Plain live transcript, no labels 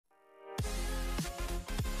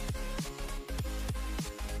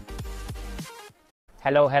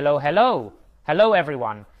Hello, hello, hello. Hello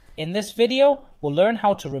everyone. In this video, we'll learn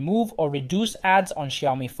how to remove or reduce ads on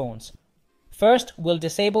Xiaomi phones. First, we'll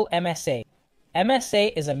disable MSA.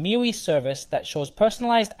 MSA is a MIUI service that shows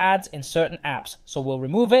personalized ads in certain apps, so we'll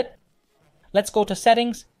remove it. Let's go to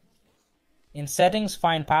Settings. In Settings,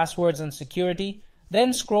 find Passwords and Security,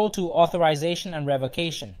 then scroll to Authorization and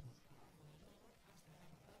Revocation.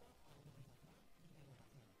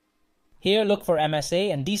 Here, look for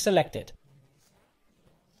MSA and deselect it.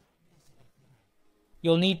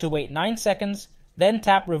 You'll need to wait 9 seconds, then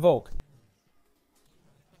tap Revoke.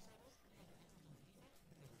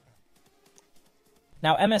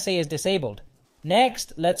 Now MSA is disabled.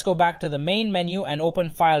 Next, let's go back to the main menu and open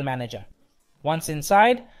File Manager. Once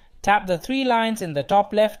inside, tap the 3 lines in the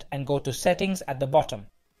top left and go to Settings at the bottom.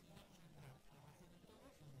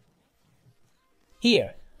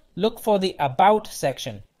 Here, look for the About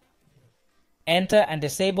section. Enter and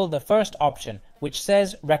disable the first option, which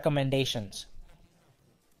says Recommendations.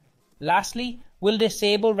 Lastly, we'll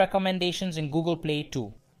disable recommendations in Google Play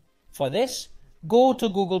too. For this, go to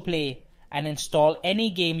Google Play and install any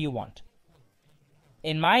game you want.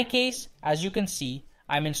 In my case, as you can see,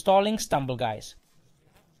 I'm installing Stumble Guys.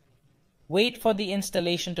 Wait for the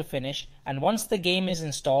installation to finish, and once the game is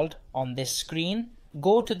installed on this screen,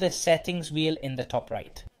 go to the Settings wheel in the top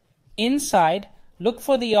right. Inside, look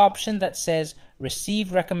for the option that says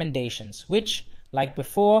Receive Recommendations, which, like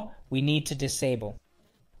before, we need to disable.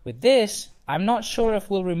 With this, I'm not sure if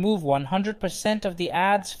we'll remove 100% of the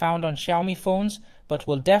ads found on Xiaomi phones, but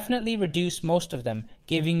we'll definitely reduce most of them,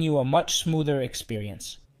 giving you a much smoother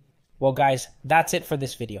experience. Well guys, that's it for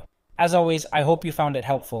this video. As always, I hope you found it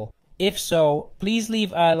helpful. If so, please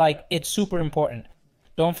leave a like, it's super important.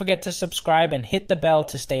 Don't forget to subscribe and hit the bell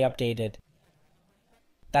to stay updated.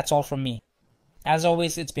 That's all from me. As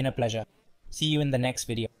always, it's been a pleasure. See you in the next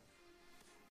video.